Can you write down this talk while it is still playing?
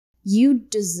you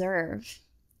deserve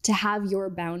to have your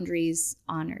boundaries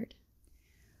honored.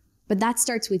 But that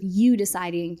starts with you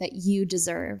deciding that you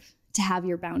deserve to have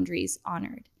your boundaries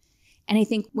honored. And I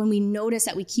think when we notice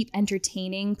that we keep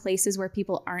entertaining places where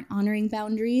people aren't honoring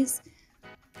boundaries,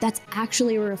 that's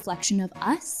actually a reflection of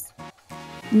us,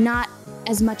 not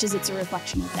as much as it's a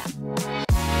reflection of them.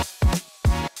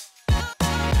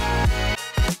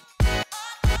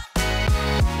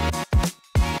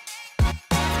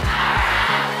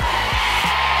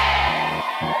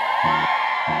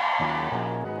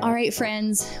 All right,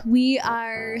 friends, we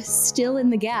are still in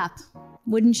the gap.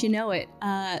 Wouldn't you know it?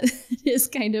 Is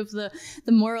kind of the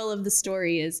moral of the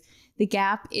story is the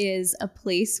gap is a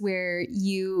place where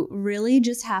you really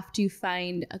just have to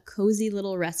find a cozy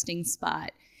little resting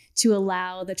spot to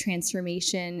allow the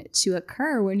transformation to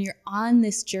occur when you're on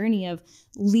this journey of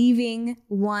leaving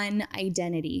one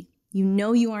identity. You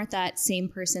know you aren't that same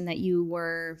person that you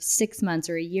were 6 months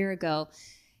or a year ago,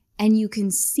 and you can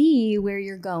see where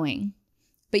you're going.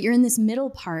 But you're in this middle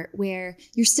part where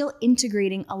you're still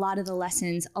integrating a lot of the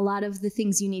lessons, a lot of the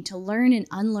things you need to learn and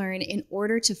unlearn in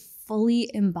order to fully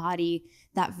embody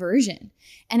that version.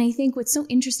 And I think what's so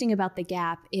interesting about the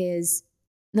gap is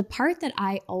the part that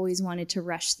I always wanted to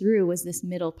rush through was this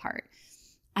middle part.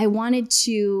 I wanted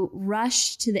to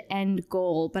rush to the end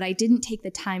goal, but I didn't take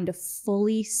the time to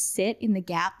fully sit in the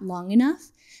gap long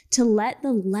enough to let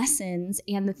the lessons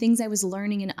and the things I was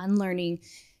learning and unlearning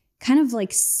kind of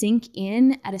like sink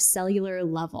in at a cellular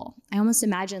level. I almost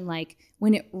imagine like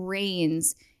when it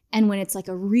rains and when it's like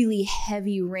a really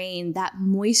heavy rain, that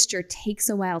moisture takes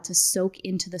a while to soak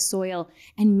into the soil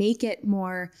and make it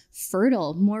more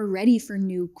fertile, more ready for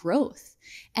new growth.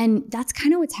 And that's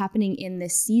kind of what's happening in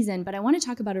this season. But I want to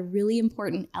talk about a really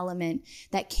important element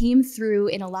that came through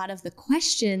in a lot of the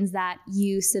questions that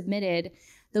you submitted,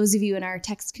 those of you in our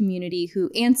text community who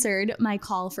answered my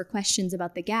call for questions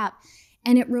about the gap.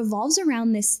 And it revolves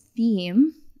around this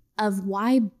theme of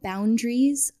why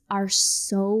boundaries are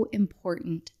so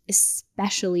important,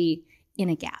 especially in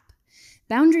a gap.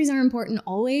 Boundaries are important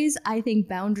always. I think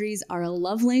boundaries are a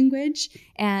love language,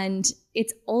 and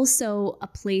it's also a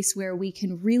place where we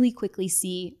can really quickly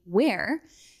see where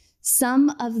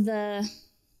some of the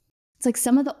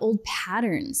old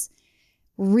patterns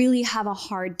really have a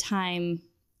hard time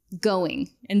going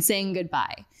and saying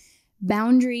goodbye.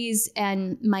 Boundaries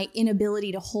and my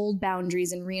inability to hold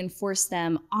boundaries and reinforce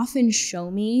them often show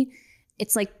me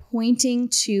it's like pointing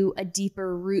to a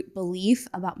deeper root belief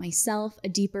about myself, a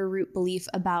deeper root belief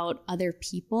about other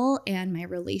people and my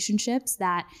relationships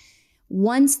that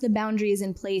once the boundary is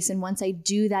in place and once I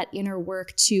do that inner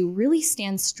work to really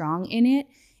stand strong in it,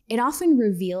 it often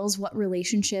reveals what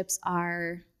relationships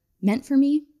are meant for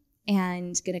me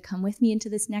and going to come with me into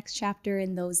this next chapter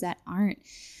and those that aren't.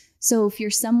 So if you're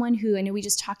someone who, I know we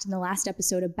just talked in the last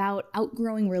episode about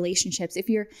outgrowing relationships, if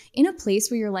you're in a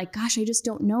place where you're like, gosh, I just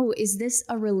don't know, is this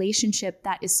a relationship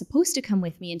that is supposed to come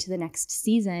with me into the next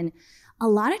season? A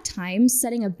lot of times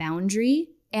setting a boundary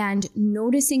and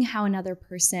noticing how another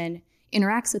person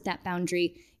interacts with that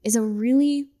boundary is a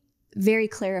really very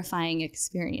clarifying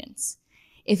experience.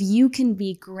 If you can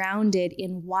be grounded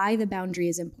in why the boundary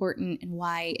is important and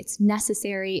why it's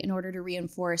necessary in order to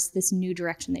reinforce this new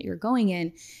direction that you're going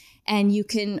in, and you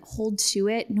can hold to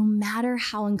it no matter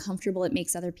how uncomfortable it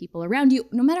makes other people around you,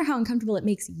 no matter how uncomfortable it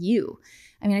makes you.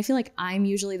 I mean, I feel like I'm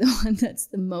usually the one that's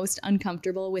the most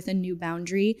uncomfortable with a new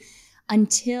boundary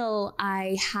until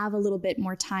I have a little bit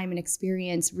more time and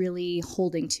experience really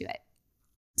holding to it.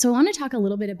 So I want to talk a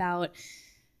little bit about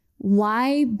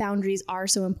why boundaries are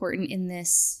so important in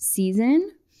this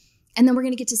season. And then we're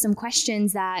going to get to some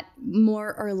questions that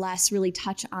more or less really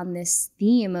touch on this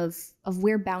theme of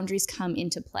where boundaries come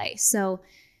into play. So,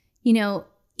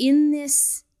 in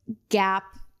this gap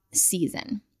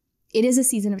season, it is a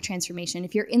season of transformation.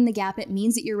 If you're in the gap, it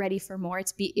means that you're ready for more.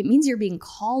 It means you're being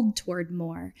called toward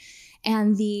more.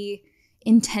 And the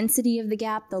intensity of the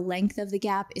gap, the length of the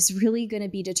gap is really going to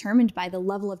be determined by the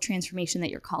level of transformation that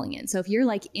you're calling in. So if you're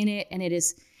like in it and it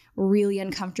is really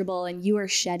uncomfortable and you are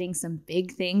shedding some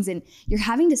big things and you're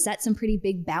having to set some pretty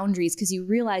big boundaries because you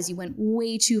realize you went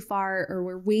way too far or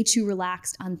were way too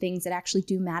relaxed on things that actually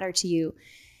do matter to you,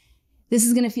 this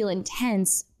is going to feel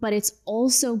intense, but it's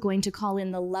also going to call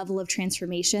in the level of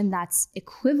transformation that's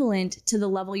equivalent to the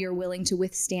level you're willing to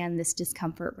withstand this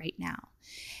discomfort right now.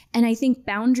 And I think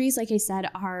boundaries, like I said,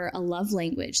 are a love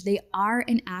language. They are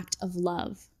an act of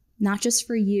love, not just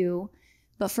for you,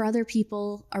 but for other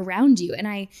people around you.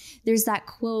 And there's that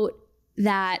quote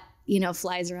that,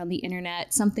 flies around the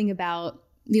internet, something about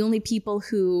the only people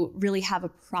who really have a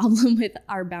problem with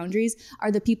our boundaries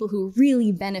are the people who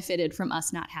really benefited from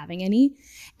us not having any.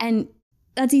 And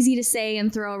that's easy to say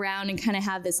and throw around and kind of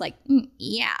have this like,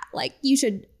 yeah, like you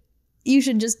should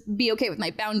just be okay with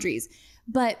my boundaries.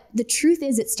 But the truth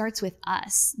is, it starts with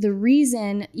us. The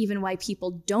reason even why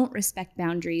people don't respect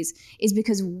boundaries is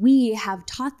because we have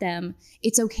taught them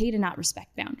it's okay to not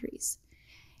respect boundaries.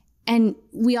 And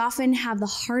we often have the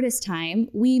hardest time,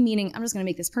 we meaning, I'm just going to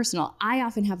make this personal, I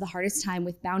often have the hardest time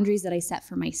with boundaries that I set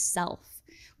for myself,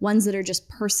 ones that are just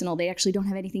personal. They actually don't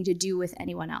have anything to do with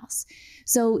anyone else.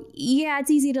 So yeah, it's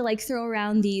easy to like throw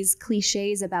around these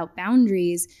cliches about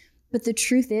boundaries, but the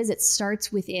truth is it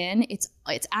starts within. It's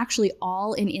actually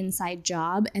all an inside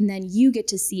job. And then you get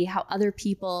to see how other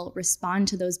people respond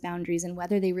to those boundaries and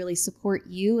whether they really support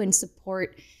you and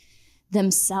support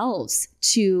themselves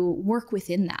to work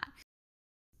within that.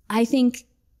 I think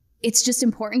it's just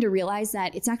important to realize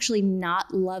that it's actually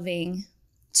not loving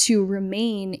to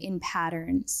remain in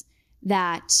patterns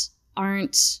that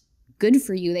aren't good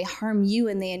for you. They harm you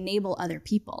and they enable other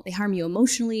people. They harm you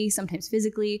emotionally, sometimes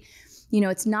physically.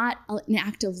 It's not an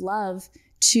act of love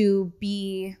to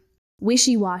be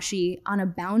wishy-washy on a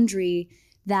boundary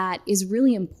that is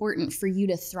really important for you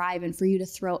to thrive and for you to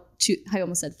throw up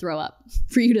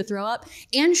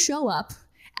and show up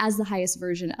as the highest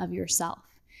version of yourself.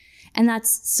 And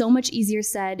that's so much easier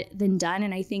said than done.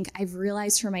 And I think I've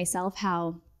realized for myself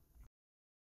how,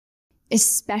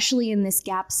 especially in this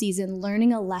gap season,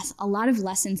 learning a lot of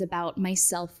lessons about my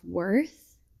self-worth,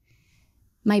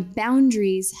 my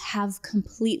boundaries have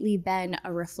completely been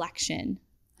a reflection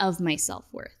of my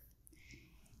self-worth.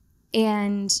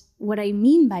 And what I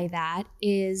mean by that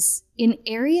is in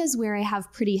areas where I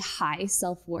have pretty high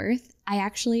self-worth, I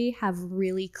actually have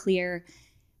really clear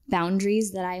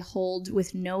boundaries that I hold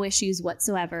with no issues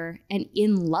whatsoever and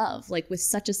in love, like with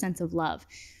such a sense of love.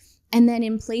 And then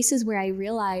in places where I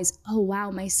realize, oh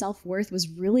wow, my self-worth was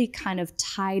really kind of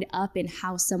tied up in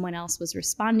how someone else was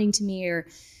responding to me or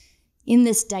in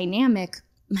this dynamic,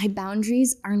 my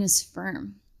boundaries aren't as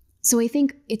firm. So I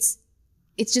think it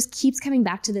just keeps coming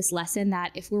back to this lesson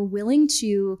that if we're willing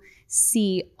to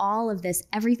see all of this,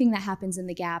 everything that happens in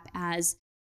the gap as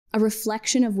a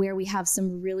reflection of where we have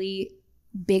some really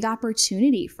big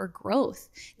opportunity for growth,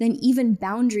 then even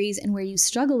boundaries and where you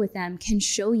struggle with them can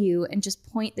show you and just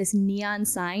point this neon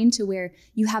sign to where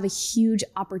you have a huge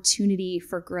opportunity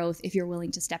for growth if you're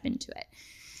willing to step into it.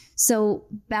 So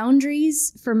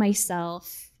boundaries for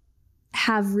myself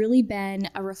have really been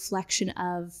a reflection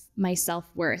of my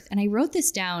self-worth. And I wrote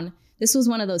this down. This was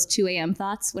one of those 2 a.m.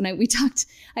 thoughts when we talked,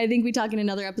 I think we talked in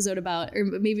another episode about, or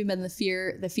maybe been the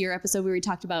fear episode where we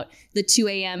talked about the 2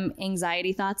 a.m.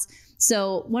 anxiety thoughts.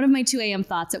 So one of my 2 a.m.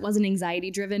 thoughts, it wasn't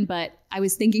anxiety driven, but I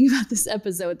was thinking about this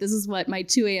episode. This is what my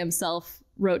 2 a.m. self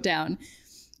wrote down,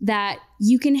 that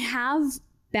you can have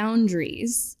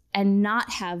boundaries and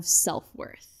not have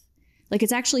self-worth. Like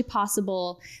it's actually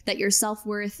possible that your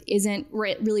self-worth isn't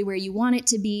really where you want it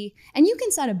to be. And you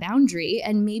can set a boundary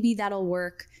and maybe that'll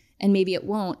work and maybe it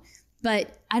won't.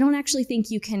 But I don't actually think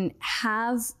you can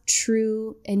have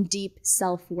true and deep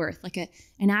self-worth, like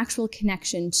an actual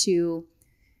connection to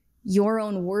your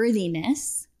own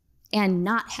worthiness and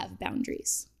not have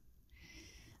boundaries.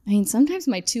 I mean, sometimes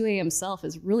my 2 a.m. self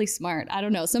is really smart. I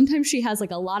don't know. Sometimes she has like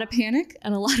a lot of panic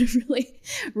and a lot of really,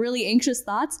 really anxious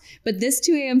thoughts. But this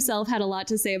 2 a.m. self had a lot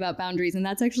to say about boundaries. And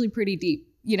that's actually pretty deep.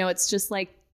 It's just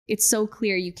like, it's so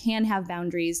clear you can have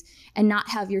boundaries and not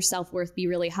have your self-worth be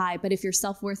really high. But if your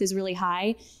self-worth is really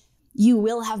high, you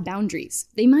will have boundaries.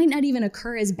 They might not even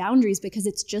occur as boundaries because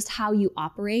it's just how you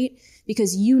operate,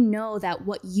 because you know that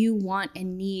what you want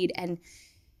and need and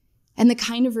the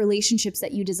kind of relationships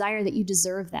that you desire, that you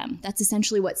deserve them. That's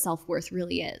essentially what self-worth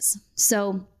really is.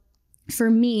 So for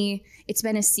me, it's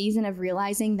been a season of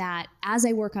realizing that as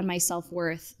I work on my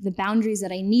self-worth, the boundaries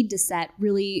that I need to set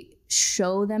really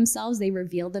show themselves, they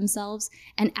reveal themselves.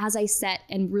 And as I set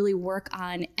and really work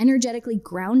on energetically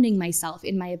grounding myself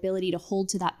in my ability to hold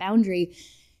to that boundary,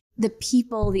 the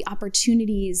people, the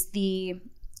opportunities,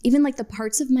 even like the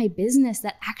parts of my business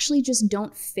that actually just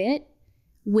don't fit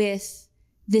with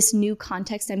this new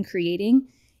context I'm creating,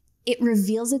 it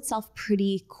reveals itself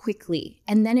pretty quickly.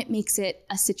 And then it makes it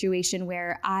a situation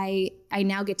where I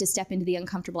now get to step into the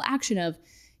uncomfortable action of,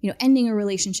 ending a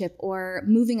relationship or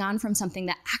moving on from something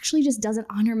that actually just doesn't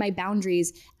honor my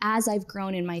boundaries as I've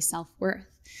grown in my self-worth.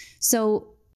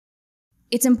 So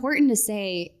it's important to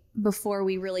say before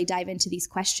we really dive into these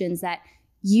questions that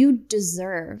you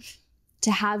deserve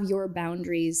to have your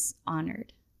boundaries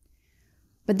honored.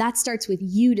 But that starts with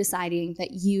you deciding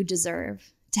that you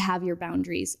deserve to have your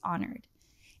boundaries honored.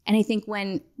 And I think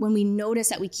when we notice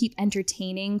that we keep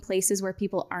entertaining places where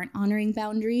people aren't honoring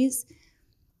boundaries,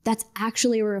 that's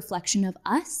actually a reflection of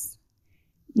us,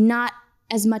 not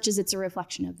as much as it's a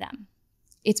reflection of them.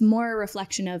 It's more a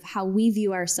reflection of how we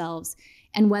view ourselves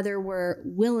and whether we're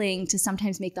willing to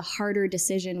sometimes make the harder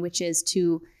decision, which is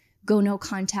to go no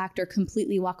contact or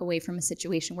completely walk away from a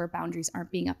situation where boundaries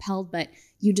aren't being upheld, but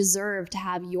you deserve to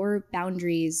have your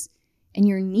boundaries and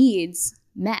your needs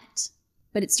met.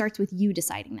 But it starts with you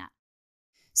deciding that.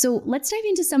 So let's dive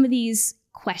into some of these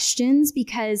questions,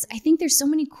 because I think there's so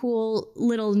many cool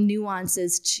little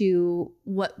nuances to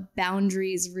what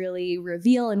boundaries really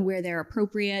reveal and where they're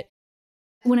appropriate.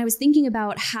 When I was thinking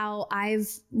about how I've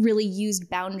really used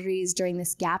boundaries during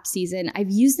this gap season, I've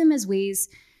used them as ways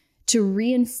to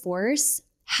reinforce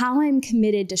how I'm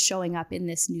committed to showing up in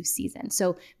this new season.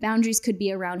 So boundaries could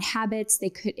be around habits.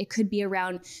 It could be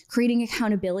around creating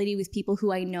accountability with people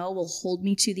who I know will hold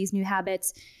me to these new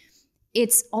habits.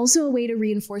 It's also a way to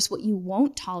reinforce what you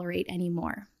won't tolerate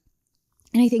anymore.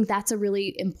 And I think that's a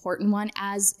really important one,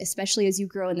 especially as you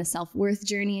grow in the self-worth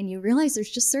journey and you realize there's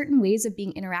just certain ways of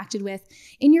being interacted with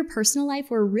in your personal life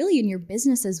or really in your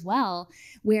business as well,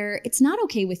 where it's not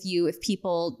okay with you if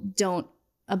people don't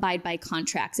abide by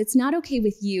contracts. It's not okay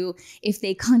with you if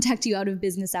they contact you out of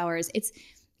business hours.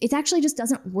 It actually just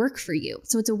doesn't work for you.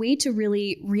 So it's a way to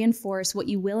really reinforce what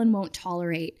you will and won't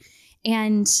tolerate.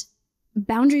 And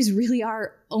boundaries really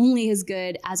are only as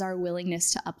good as our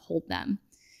willingness to uphold them.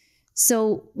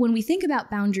 So when we think about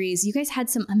boundaries, you guys had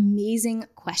some amazing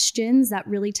questions that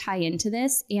really tie into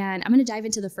this. And I'm going to dive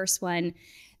into the first one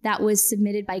that was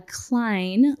submitted by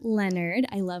Klein Leonard.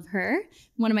 I love her,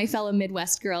 one of my fellow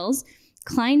Midwest girls.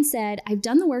 Klein said, I've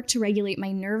done the work to regulate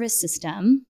my nervous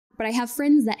system, but I have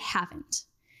friends that haven't.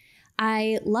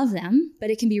 I love them,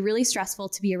 but it can be really stressful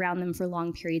to be around them for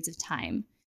long periods of time.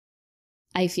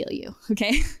 I feel you,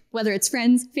 okay? Whether it's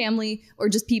friends, family, or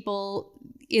just people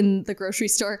in the grocery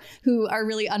store who are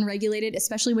really unregulated,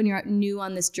 especially when you're new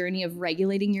on this journey of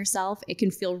regulating yourself, it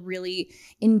can feel really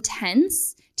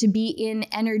intense to be in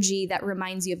energy that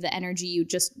reminds you of the energy you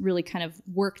just really kind of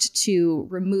worked to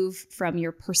remove from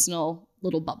your personal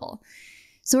little bubble.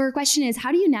 So our question is,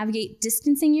 how do you navigate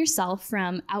distancing yourself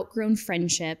from outgrown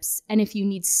friendships? And if you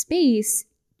need space,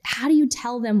 how do you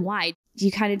tell them why? Do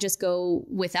you kind of just go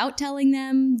without telling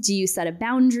them? Do you set a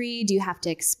boundary? Do you have to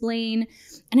explain?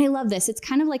 And I love this. It's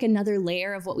kind of like another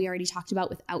layer of what we already talked about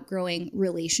with outgrowing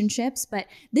relationships. But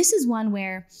this is one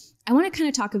where I want to kind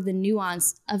of talk of the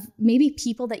nuance of maybe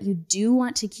people that you do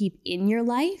want to keep in your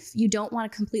life. You don't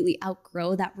want to completely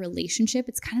outgrow that relationship.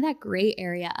 It's kind of that gray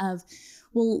area of,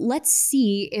 well, let's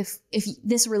see if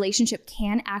this relationship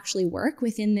can actually work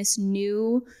within this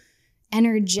new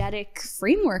energetic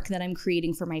framework that I'm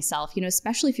creating for myself,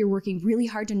 especially if you're working really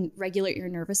hard to regulate your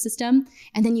nervous system.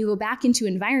 And then you go back into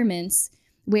environments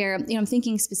where, I'm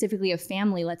thinking specifically of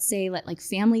family, let's say like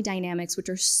family dynamics, which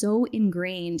are so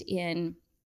ingrained in,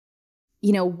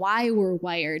 why we're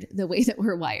wired the way that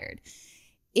we're wired.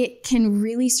 It can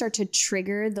really start to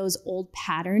trigger those old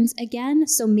patterns again.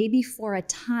 So maybe for a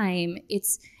time,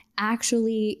 it's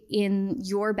actually in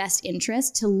your best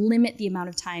interest to limit the amount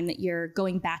of time that you're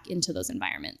going back into those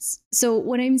environments. So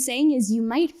what I'm saying is you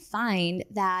might find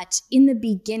that in the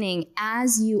beginning,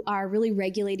 as you are really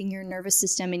regulating your nervous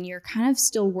system and you're kind of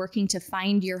still working to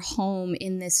find your home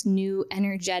in this new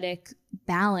energetic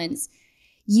balance,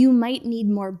 you might need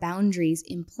more boundaries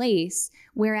in place.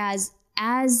 Whereas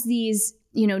as these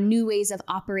new ways of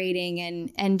operating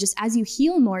and just as you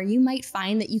heal more, you might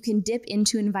find that you can dip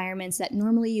into environments that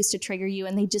normally used to trigger you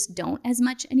and they just don't as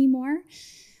much anymore.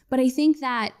 But I think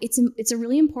that it's a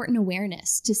really important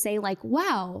awareness to say like,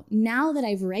 wow, now that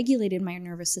I've regulated my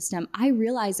nervous system, I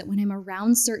realize that when I'm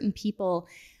around certain people,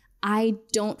 I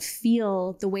don't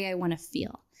feel the way I want to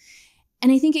feel.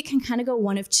 And I think it can kind of go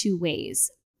one of two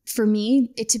ways. For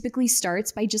me, it typically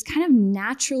starts by just kind of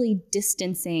naturally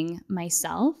distancing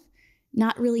myself,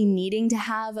 not really needing to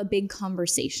have a big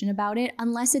conversation about it,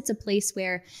 unless it's a place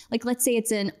where, like, let's say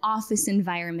it's an office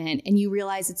environment and you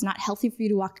realize it's not healthy for you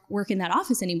to work in that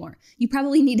office anymore. You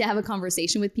probably need to have a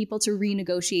conversation with people to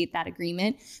renegotiate that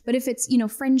agreement. But if it's,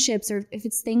 friendships, or if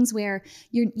it's things where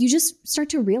you just start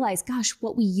to realize, gosh,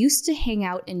 what we used to hang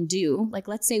out and do, like,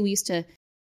 let's say we used to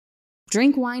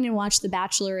drink wine and watch The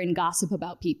Bachelor and gossip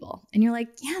about people. And you're like,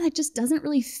 yeah, that just doesn't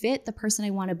really fit the person I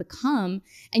want to become.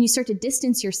 And you start to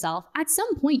distance yourself. At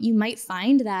some point, you might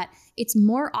find that it's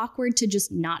more awkward to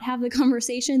just not have the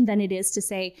conversation than it is to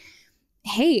say,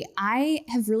 hey, I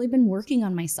have really been working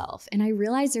on myself. And I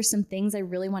realize there's some things I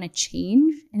really want to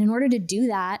change. And in order to do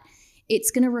that,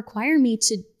 it's going to require me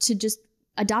to just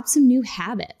adopt some new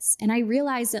habits. And I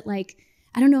realize that, like,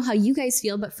 I don't know how you guys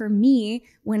feel, but for me,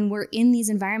 when we're in these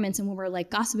environments and when we're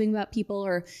like gossiping about people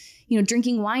or,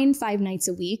 drinking wine 5 nights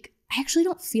a week, I actually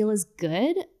don't feel as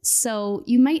good. So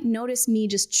you might notice me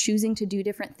just choosing to do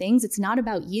different things. It's not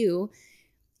about you.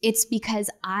 It's because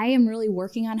I am really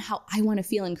working on how I want to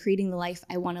feel and creating the life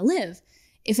I want to live.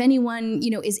 If anyone,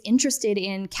 is interested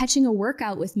in catching a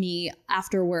workout with me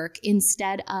after work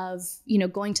instead of,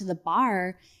 going to the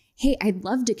bar, hey, I'd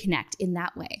love to connect in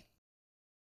that way.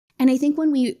 And I think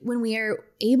when we are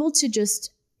able to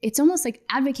just, it's almost like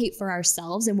advocate for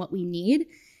ourselves and what we need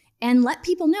and let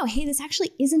people know, hey, this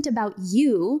actually isn't about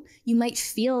you. You might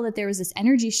feel that there was this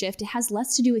energy shift. It has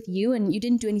less to do with you and you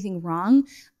didn't do anything wrong.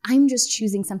 I'm just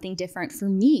choosing something different for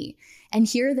me. And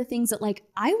here are the things that like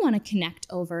I want to connect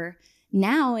over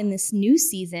now in this new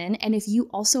season. And if you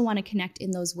also want to connect in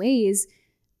those ways,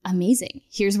 amazing.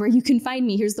 Here's where you can find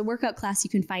me. Here's the workout class you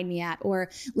can find me at. Or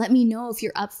let me know if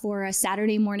you're up for a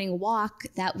Saturday morning walk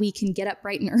that we can get up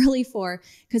bright and early for,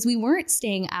 because we weren't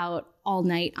staying out all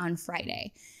night on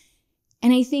Friday.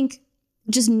 And I think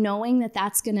just knowing that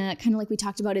that's going to, kind of like we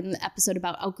talked about in the episode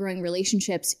about outgrowing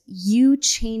relationships, you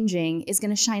changing is going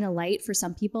to shine a light for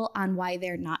some people on why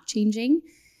they're not changing.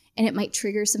 And it might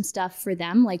trigger some stuff for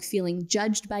them, like feeling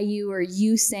judged by you or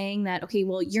you saying that, okay,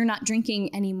 well, you're not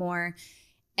drinking anymore.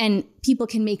 And people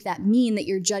can make that mean that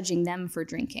you're judging them for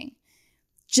drinking.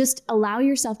 Just allow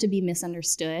yourself to be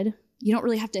misunderstood. You don't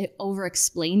really have to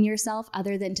over-explain yourself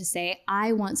other than to say,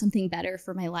 I want something better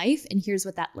for my life, and here's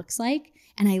what that looks like.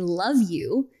 And I love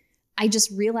you. I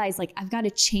just realized like I've got to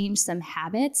change some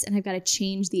habits and I've got to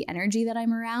change the energy that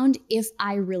I'm around if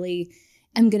I really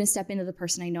am going to step into the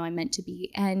person I know I'm meant to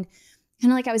be. And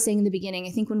kind of like I was saying in the beginning,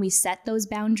 I think when we set those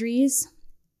boundaries,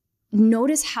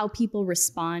 notice how people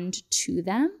respond to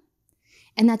them.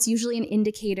 And that's usually an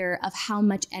indicator of how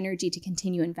much energy to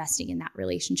continue investing in that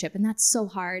relationship. And that's so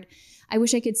hard. I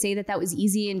wish I could say that was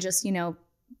easy and just,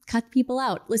 cut people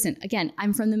out. Listen, again,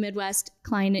 I'm from the Midwest,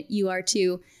 Klein, you are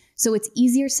too. So it's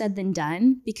easier said than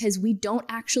done because we don't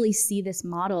actually see this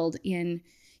modeled in,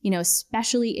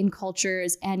 especially in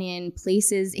cultures and in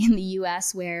places in the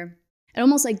US where it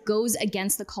almost like goes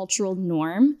against the cultural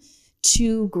norm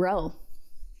to grow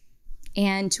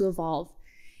and to evolve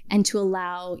and to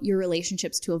allow your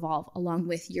relationships to evolve along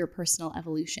with your personal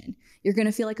evolution. You're going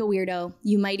to feel like a weirdo.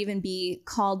 You might even be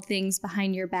called things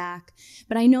behind your back.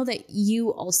 But I know that you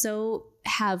also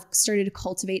have started to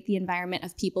cultivate the environment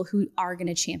of people who are going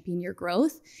to champion your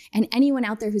growth. And anyone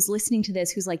out there who's listening to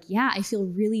this, who's like, yeah, I feel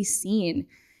really seen.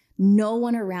 No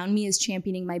one around me is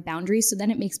championing my boundaries. So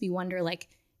then it makes me wonder, like,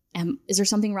 is there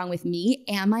something wrong with me?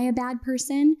 Am I a bad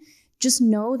person? Just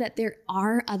know that there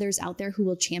are others out there who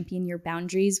will champion your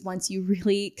boundaries once you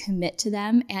really commit to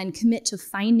them and commit to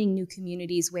finding new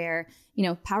communities where,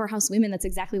 Powerhouse Women, that's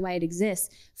exactly why it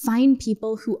exists. Find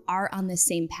people who are on the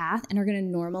same path and are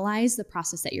going to normalize the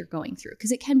process that you're going through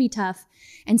because it can be tough.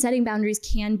 And setting boundaries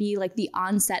can be like the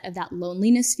onset of that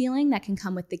loneliness feeling that can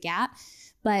come with the gap.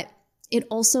 But it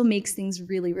also makes things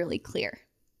really, really clear.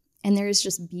 And there is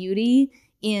just beauty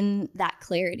in that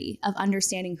clarity of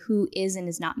understanding who is and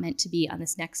is not meant to be on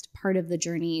this next part of the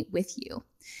journey with you.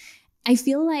 I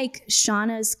feel like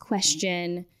Shauna's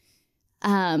question,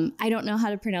 I don't know how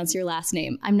to pronounce your last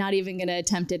name. I'm not even going to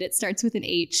attempt it. It starts with an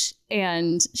H.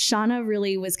 And Shauna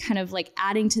really was kind of like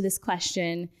adding to this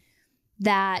question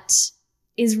that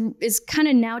is kind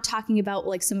of now talking about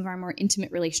like some of our more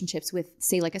intimate relationships with,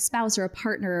 say, like a spouse or a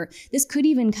partner. This could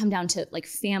even come down to like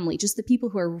family, just the people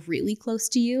who are really close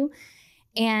to you.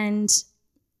 And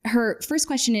her first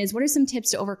question is, what are some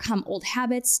tips to overcome old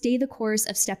habits, stay the course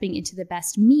of stepping into the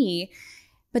best me?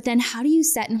 But then how do you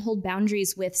set and hold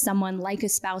boundaries with someone like a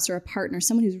spouse or a partner,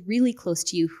 someone who's really close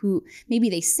to you, who maybe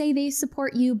they say they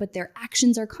support you, but their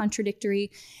actions are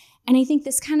contradictory? And I think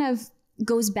this kind of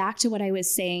goes back to what I was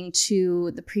saying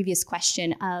to the previous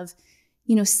question of,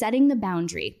 setting the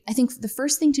boundary. I think the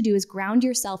first thing to do is ground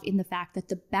yourself in the fact that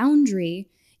the boundary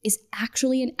is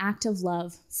actually an act of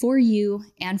love for you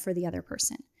and for the other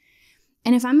person.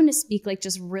 And if I'm going to speak like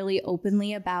just really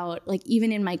openly about like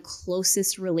even in my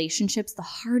closest relationships, the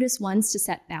hardest ones to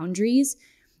set boundaries,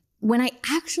 when I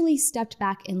actually stepped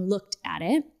back and looked at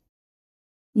it,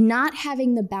 not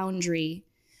having the boundary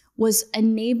was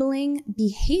enabling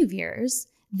behaviors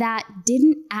that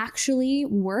didn't actually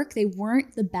work. They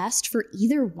weren't the best for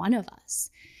either one of us.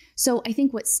 So I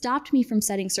think what stopped me from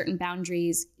setting certain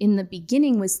boundaries in the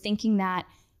beginning was thinking that,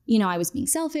 I was being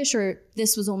selfish or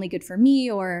this was only good for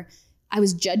me or I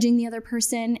was judging the other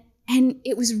person. And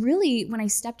it was really when I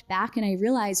stepped back and I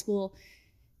realized, well,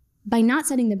 by not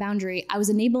setting the boundary, I was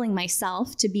enabling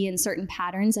myself to be in certain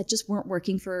patterns that just weren't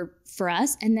working for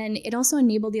us. And then it also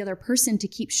enabled the other person to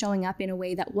keep showing up in a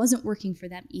way that wasn't working for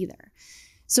them either.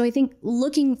 So I think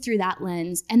looking through that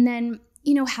lens, and then,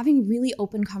 having really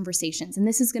open conversations. And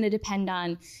this is going to depend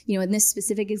on, in this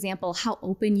specific example, how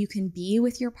open you can be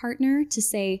with your partner to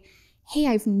say, hey,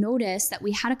 I've noticed that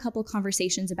we had a couple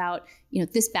conversations about,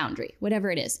 this boundary,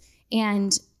 whatever it is.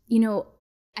 And,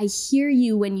 I hear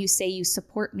you when you say you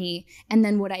support me, and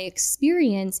then what I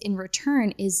experience in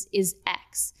return is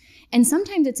X. And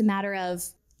sometimes it's a matter of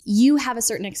you have a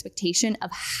certain expectation of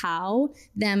how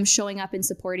them showing up and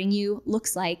supporting you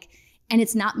looks like, and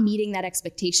it's not meeting that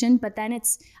expectation. But then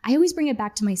I always bring it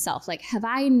back to myself. Like, have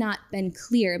I not been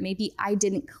clear? Maybe I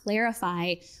didn't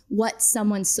clarify what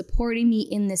someone supporting me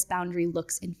in this boundary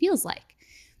looks and feels like.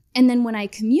 And then when I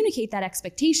communicate that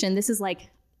expectation, this is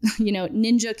like,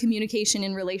 ninja communication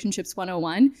in relationships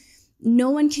 101. No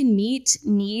one can meet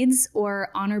needs or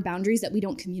honor boundaries that we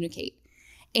don't communicate.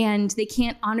 And they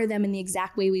can't honor them in the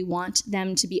exact way we want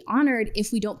them to be honored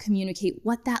if we don't communicate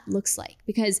what that looks like,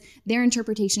 because their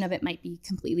interpretation of it might be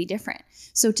completely different.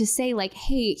 So to say like,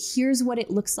 hey, here's what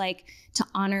it looks like to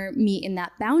honor me in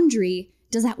that boundary,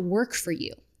 does that work for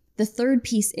you? The third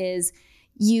piece is,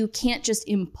 you can't just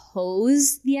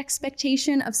impose the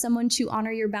expectation of someone to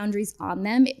honor your boundaries on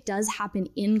them. It does happen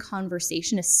in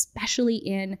conversation, especially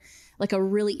in like a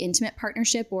really intimate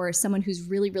partnership or someone who's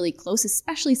really, really close,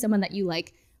 especially someone that you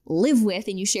like live with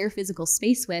and you share physical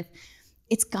space with.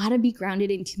 It's got to be grounded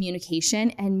in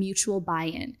communication and mutual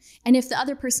buy-in. And if the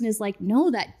other person is like, no,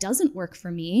 that doesn't work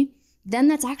for me, then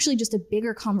that's actually just a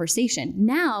bigger conversation.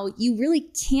 Now you really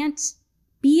can't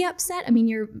be upset. I mean,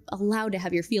 you're allowed to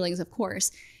have your feelings, of course.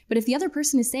 But if the other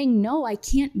person is saying, no, I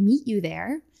can't meet you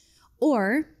there,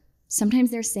 or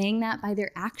sometimes they're saying that by their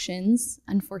actions,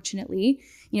 unfortunately,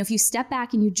 if you step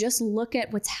back and you just look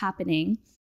at what's happening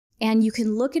and you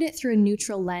can look at it through a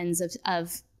neutral lens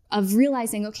of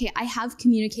realizing, okay, I have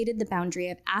communicated the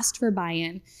boundary. I've asked for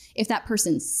buy-in. If that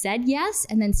person said yes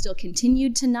and then still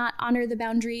continued to not honor the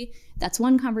boundary, that's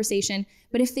one conversation.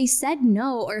 But if they said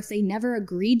no, or if they never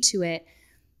agreed to it,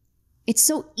 it's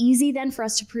so easy then for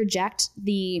us to project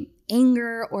the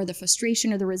anger or the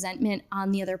frustration or the resentment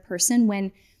on the other person,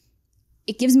 when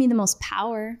it gives me the most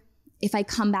power if I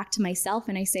come back to myself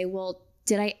and I say, well,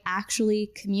 did I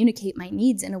actually communicate my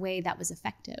needs in a way that was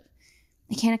effective?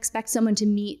 I can't expect someone to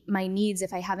meet my needs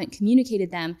if I haven't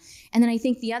communicated them. And then I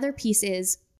think the other piece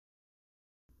is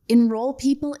enroll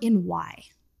people in why.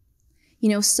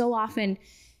 So often,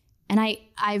 and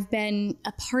I've been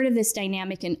a part of this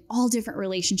dynamic in all different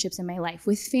relationships in my life,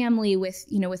 with family, with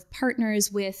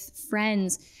partners, with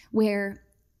friends, where,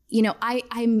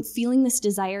 I'm feeling this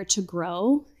desire to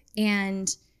grow.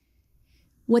 And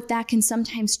what that can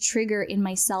sometimes trigger in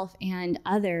myself and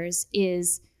others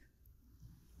is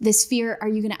this fear, are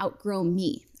you going to outgrow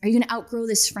me? Are you going to outgrow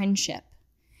this friendship?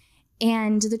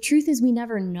 And the truth is we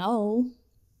never know.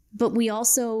 But we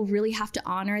also really have to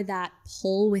honor that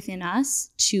pull within us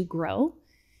to grow.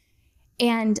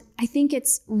 And I think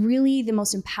it's really the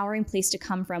most empowering place to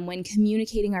come from when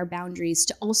communicating our boundaries,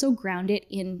 to also ground it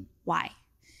in why.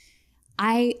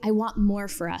 I want more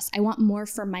for us. I want more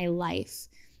for my life.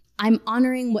 I'm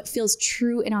honoring what feels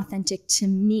true and authentic to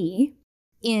me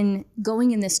in going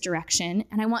in this direction.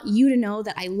 And I want you to know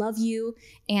that I love you.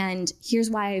 And here's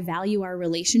why I value our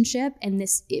relationship. And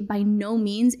this by no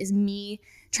means is me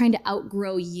trying to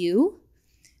outgrow you,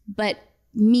 but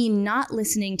me not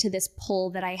listening to this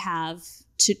pull that I have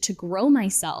to grow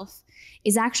myself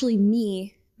is actually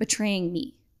me betraying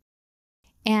me.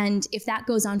 And if that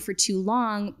goes on for too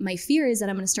long, my fear is that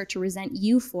I'm going to start to resent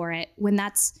you for it, when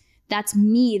that's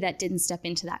me that didn't step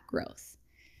into that growth.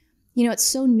 It's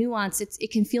so nuanced.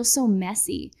 It can feel so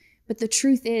messy, but the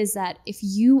truth is that if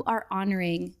you are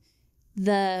honoring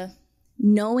the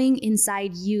knowing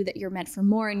inside you that you're meant for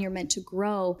more and you're meant to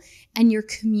grow, and you're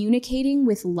communicating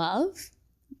with love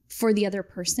for the other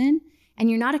person, and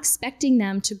you're not expecting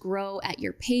them to grow at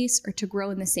your pace or to grow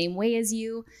in the same way as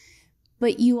you,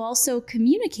 but you also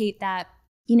communicate that,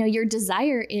 your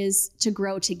desire is to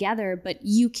grow together, but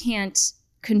you can't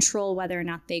control whether or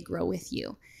not they grow with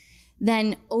you.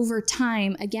 Then over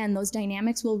time, again, those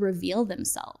dynamics will reveal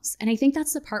themselves. And I think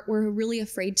that's the part we're really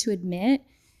afraid to admit.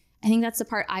 I think that's the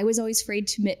part I was always afraid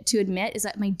to admit, is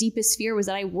that my deepest fear was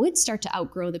that I would start to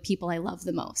outgrow the people I love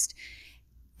the most.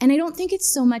 And I don't think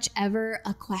it's so much ever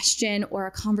a question or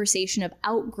a conversation of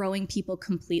outgrowing people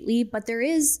completely, but there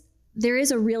is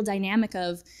a real dynamic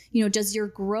of, is your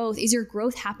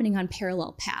growth happening on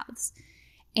parallel paths?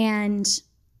 And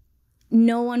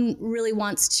no one really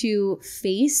wants to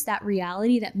face that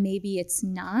reality that maybe it's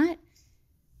not.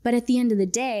 But at the end of the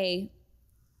day,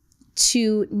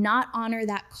 to not honor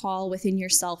that call within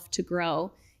yourself to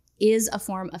grow is a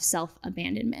form of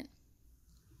self-abandonment.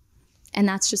 And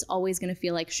that's just always going to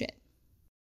feel like shit.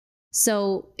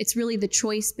 So it's really the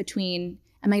choice between,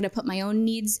 am I going to put my own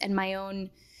needs and my own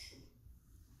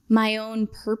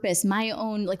purpose, my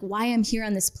own, like why I'm here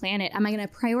on this planet? Am I going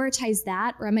to prioritize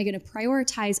that, or am I going to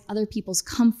prioritize other people's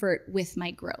comfort with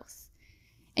my growth?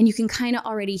 And you can kind of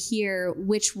already hear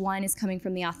which one is coming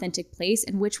from the authentic place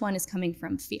and which one is coming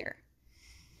from fear.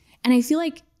 And I feel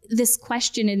like this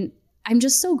question, and I'm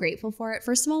just so grateful for it.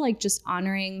 First of all, like just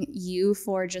honoring you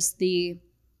for just the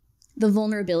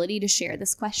vulnerability to share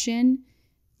this question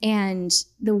and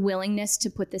the willingness to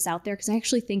put this out there, because I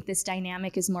actually think this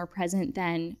dynamic is more present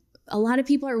than a lot of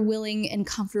people are willing and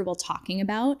comfortable talking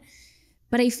about.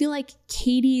 But I feel like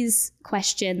Katie's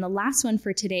question, the last one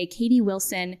for today, Katie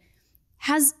Wilson,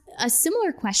 has a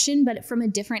similar question, but from a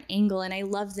different angle. And I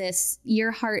love this.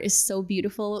 Your heart is so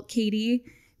beautiful, Katie,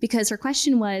 because her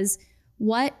question was,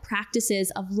 what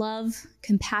practices of love,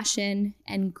 compassion,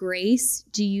 and grace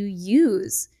do you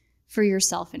use for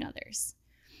yourself and others?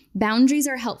 Boundaries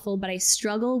are helpful, but I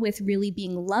struggle with really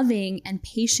being loving and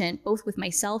patient, both with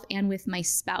myself and with my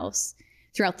spouse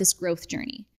throughout this growth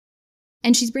journey.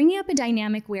 And she's bringing up a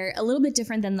dynamic where, a little bit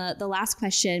different than the last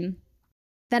question,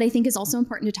 that I think is also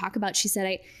important to talk about. She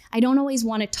said, I don't always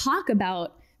want to talk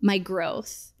about my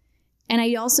growth. And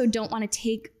I also don't want to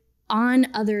take on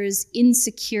others'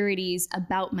 insecurities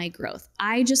about my growth.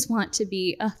 I just want to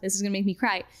be, this is going to make me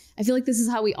cry. I feel like this is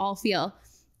how we all feel.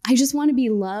 I just want to be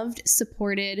loved,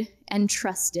 supported, and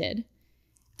trusted.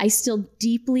 I still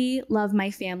deeply love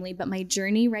my family, but my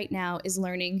journey right now is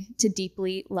learning to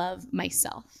deeply love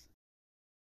myself.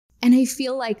 And I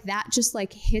feel like that just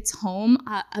like hits home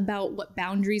about what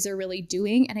boundaries are really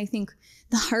doing. And I think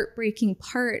the heartbreaking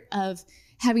part of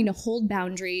having to hold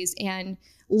boundaries and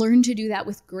learn to do that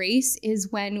with grace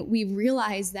is when we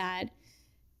realize that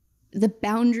the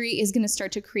boundary is going to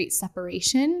start to create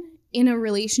separation in a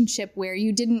relationship where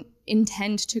you didn't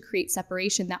intend to create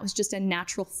separation. That was just a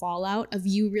natural fallout of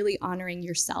you really honoring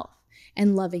yourself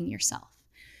and loving yourself.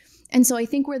 And so I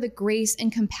think where the grace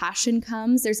and compassion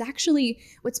comes, there's actually,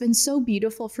 what's been so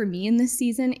beautiful for me in this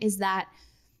season is that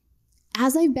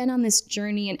as I've been on this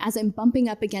journey and as I'm bumping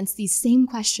up against these same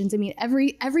questions, I mean,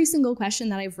 every single question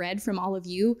that I've read from all of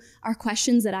you are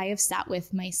questions that I have sat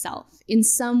with myself in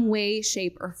some way,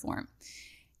 shape, or form.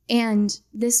 And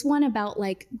this one about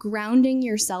like grounding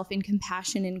yourself in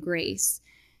compassion and grace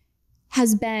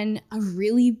has been a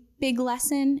really big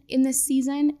lesson in this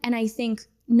season. And I think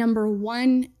number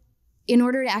one, in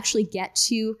order to actually get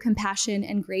to compassion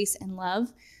and grace and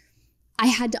love, I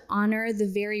had to honor the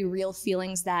very real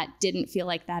feelings that didn't feel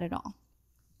like that at all.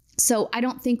 So I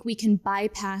don't think we can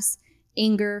bypass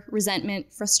anger,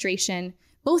 resentment, frustration,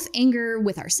 both anger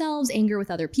with ourselves, anger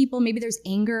with other people. Maybe there's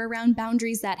anger around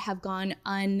boundaries that have gone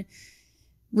unrespected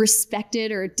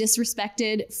or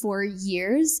disrespected for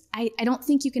years. I don't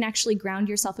think you can actually ground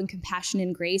yourself in compassion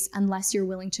and grace unless you're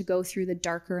willing to go through the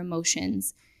darker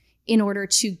emotions in order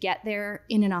to get there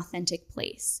in an authentic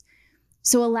place.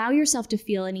 So allow yourself to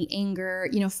feel any anger,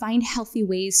 find healthy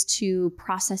ways to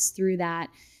process through that.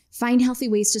 Find healthy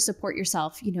ways to support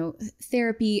yourself,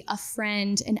 therapy, a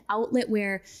friend, an outlet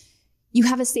where you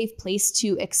have a safe place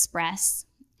to express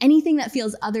anything that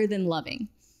feels other than loving.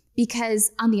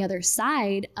 Because on the other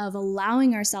side of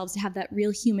allowing ourselves to have that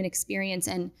real human experience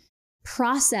and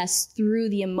process through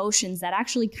the emotions that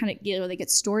actually kind of they get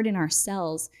stored in our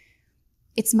cells,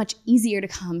 it's much easier to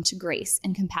come to grace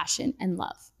and compassion and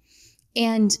love.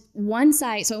 And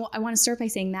so I want to start by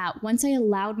saying that once I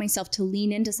allowed myself to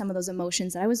lean into some of those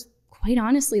emotions that I was quite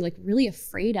honestly like really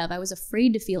afraid of, I was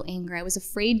afraid to feel anger. I was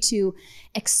afraid to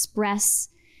express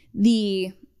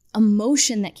the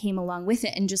emotion that came along with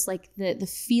it and just like the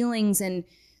feelings and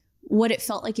what it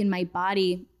felt like in my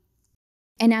body.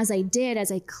 And as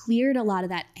I cleared a lot of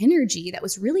that energy that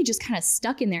was really just kind of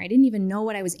stuck in there, I didn't even know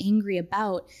what I was angry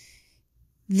about.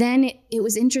 Then it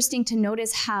was interesting to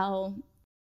notice how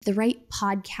the right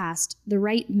podcast, the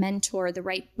right mentor, the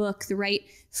right book, the right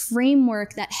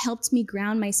framework that helped me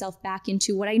ground myself back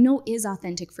into what I know is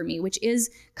authentic for me, which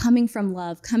is coming from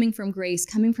love, coming from grace,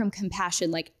 coming from compassion,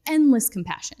 like endless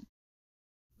compassion.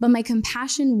 But my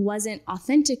compassion wasn't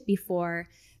authentic before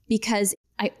because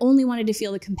I only wanted to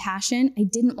feel the compassion. I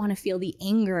didn't want to feel the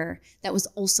anger that was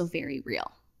also very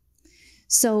real.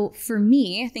 So for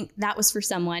me, I think that was for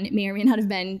someone. It may or may not have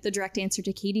been the direct answer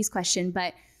to Katie's question,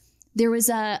 but there was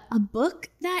a book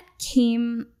that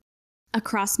came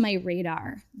across my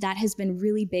radar that has been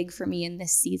really big for me in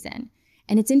this season.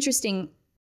 And it's interesting.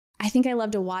 I think I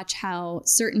love to watch how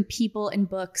certain people and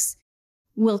books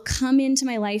will come into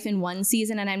my life in one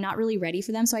season and I'm not really ready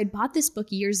for them. So I bought this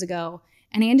book years ago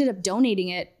and I ended up donating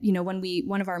it, when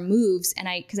one of our moves, and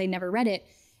because I never read it.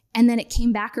 And then it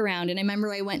came back around. And I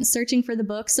remember I went and searching for the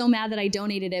book, so mad that I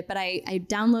donated it, but I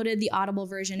downloaded the Audible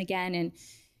version again.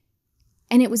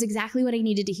 And it was exactly what I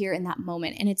needed to hear in that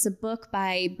moment. And it's a book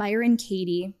by Byron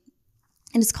Katie,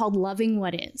 and it's called Loving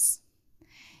What Is.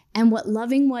 And what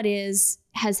Loving What Is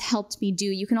has helped me do,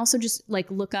 you can also just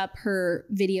look up her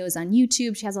videos on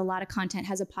YouTube. She has a lot of content,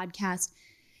 has a podcast.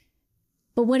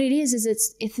 But what it is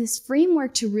it's this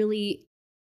framework to really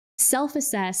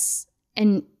self-assess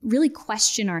and really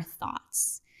question our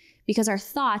thoughts. Because our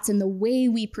thoughts and the way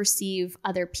we perceive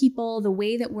other people, the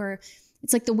way that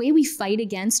it's like the way we fight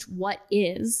against what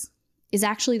is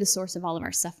actually the source of all of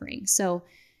our suffering. So,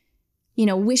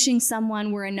 wishing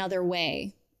someone were another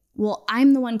way. Well,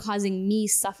 I'm the one causing me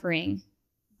suffering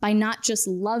by not just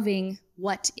loving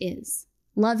what is,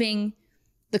 loving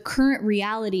the current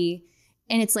reality.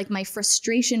 And it's like my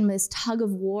frustration, this tug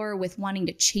of war with wanting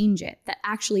to change it, that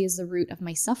actually is the root of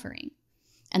my suffering.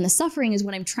 And the suffering is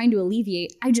what I'm trying to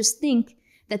alleviate. I just think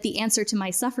that the answer to my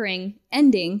suffering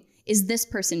ending is this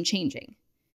person changing,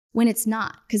 when it's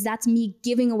not, because that's me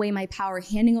giving away my power,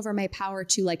 handing over my power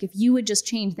to if you would just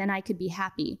change, then I could be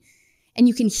happy. And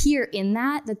you can hear in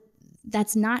that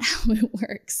that's not how it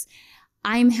works.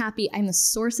 I'm happy. I'm the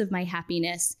source of my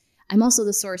happiness. I'm also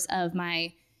the source of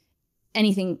the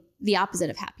opposite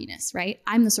of happiness, right?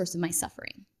 I'm the source of my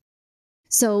suffering.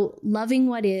 So Loving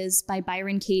What Is by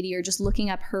Byron Katie, or just looking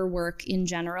up her work in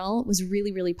general, was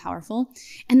really, really powerful.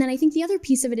 And then I think the other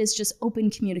piece of it is just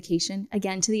open communication.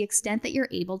 Again, to the extent that you're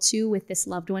able to with this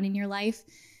loved one in your life,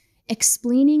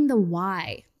 explaining the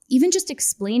why, even just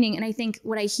explaining. And I think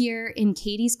what I hear in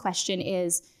Katie's question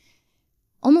is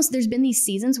almost there's been these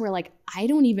seasons where I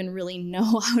don't even really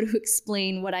know how to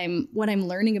explain what I'm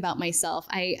learning about myself.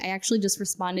 I actually just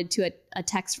responded to a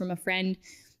text from a friend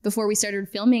before we started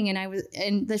filming,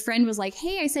 and the friend was like,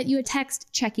 "Hey, I sent you a text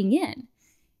checking in."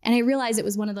 And I realized it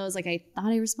was one of those, I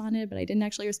thought I responded, but I didn't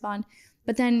actually respond.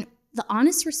 But then the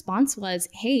honest response was,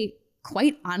 "Hey,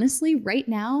 quite honestly, right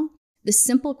now, the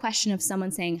simple question of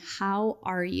someone saying, 'How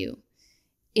are you?'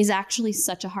 is actually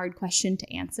such a hard question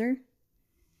to answer,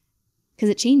 because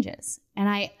it changes. And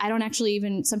I don't actually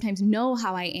even sometimes know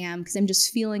how I am, because I'm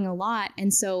just feeling a lot.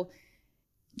 And so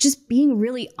just being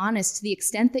really honest, to the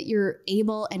extent that you're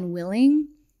able and willing,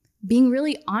 being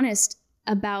really honest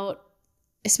about,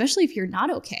 especially if you're not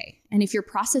okay, and if you're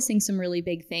processing some really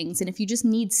big things, and if you just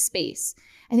need space.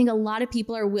 I think a lot of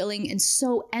people are willing, and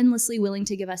so endlessly willing,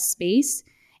 to give us space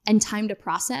and time to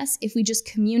process if we just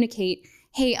communicate,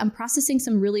 "Hey, I'm processing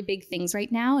some really big things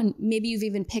right now, and maybe you've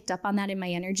even picked up on that in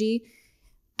my energy.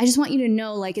 I just want you to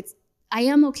know, I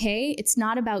am okay. It's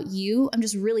not about you. I'm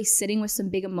just really sitting with some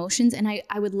big emotions, and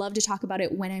I would love to talk about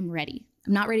it when I'm ready.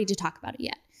 I'm not ready to talk about it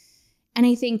yet." And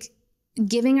I think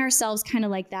giving ourselves kind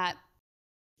of that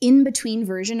in-between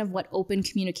version of what open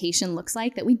communication looks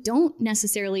like, that we don't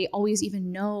necessarily always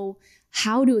even know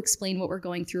how to explain what we're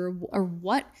going through or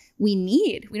what we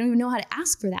need. We don't even know how to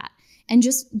ask for that. And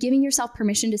just giving yourself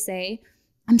permission to say,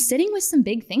 "I'm sitting with some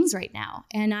big things right now,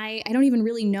 and I don't even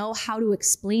really know how to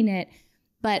explain it,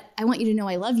 but I want you to know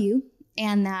I love you,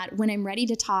 and that when I'm ready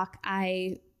to talk,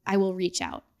 I will reach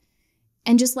out."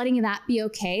 And just letting that be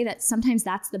okay, that sometimes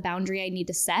that's the boundary I need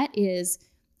to set, is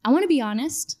I want to be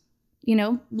honest.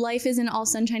 Life isn't all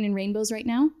sunshine and rainbows right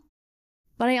now,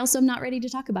 but I also am not ready to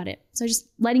talk about it. So just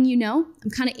letting you know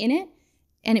I'm kind of in it,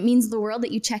 and it means the world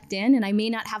that you checked in, and I may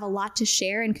not have a lot to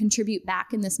share and contribute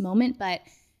back in this moment, but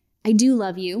I do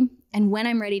love you. And when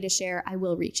I'm ready to share, I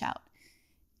will reach out.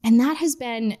 And that has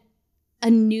been a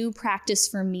new practice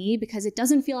for me, because it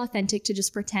doesn't feel authentic to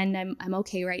just pretend I'm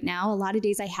okay right now. A lot of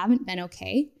days I haven't been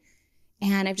okay.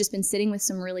 And I've just been sitting with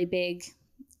some really big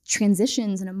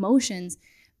transitions and emotions,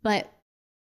 but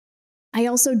I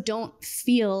also don't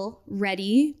feel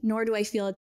ready, nor do I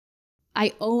feel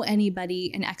I owe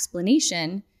anybody an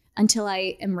explanation until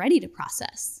I am ready to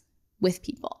process with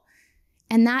people.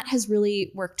 And that has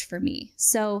really worked for me.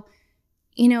 So,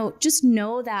 just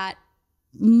know that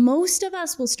most of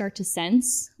us will start to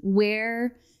sense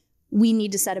where we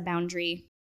need to set a boundary.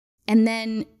 And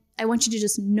then I want you to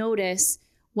just notice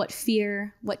what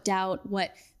fear, what doubt,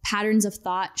 what patterns of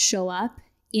thought show up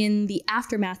in the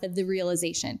aftermath of the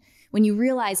realization. When you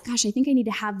realize, gosh, I think I need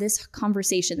to have this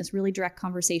conversation, this really direct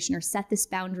conversation, or set this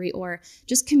boundary, or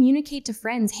just communicate to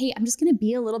friends, "Hey, I'm just going to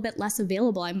be a little bit less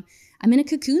available. I'm in a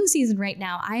cocoon season right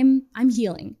now. I'm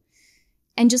healing."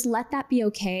 And just let that be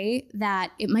okay,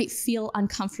 that it might feel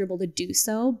uncomfortable to do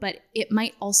so, but it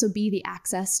might also be the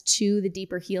access to the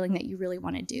deeper healing that you really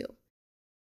want to do.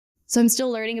 So I'm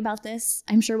still learning about this.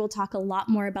 I'm sure we'll talk a lot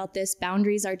more about this.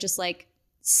 Boundaries are just like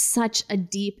such a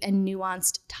deep and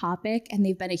nuanced topic, and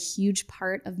they've been a huge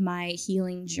part of my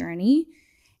healing journey.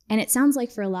 And it sounds like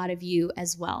for a lot of you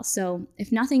as well. So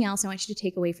if nothing else, I want you to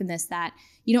take away from this that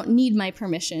you don't need my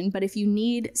permission, but if you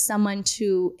need someone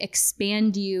to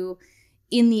expand you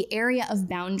in the area of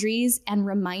boundaries and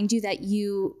remind you that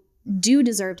you do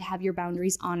deserve to have your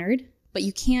boundaries honored, but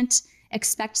you can't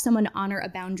expect someone to honor a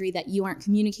boundary that you aren't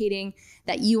communicating,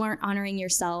 that you aren't honoring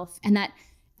yourself, and that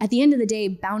at the end of the day,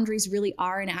 boundaries really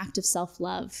are an act of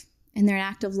self-love, and they're an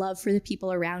act of love for the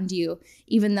people around you,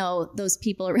 even though those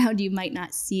people around you might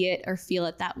not see it or feel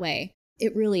it that way.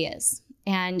 It really is.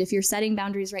 And if you're setting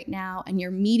boundaries right now and you're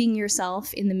meeting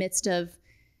yourself in the midst of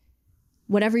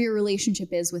whatever your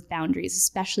relationship is with boundaries,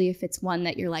 especially if it's one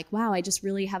that you're like, wow, I just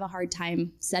really have a hard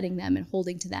time setting them and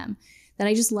holding to them, that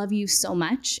I just love you so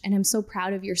much. And I'm so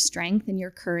proud of your strength and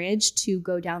your courage to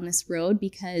go down this road,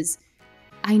 because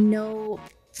I know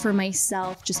for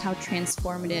myself just how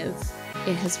transformative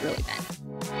it has really been.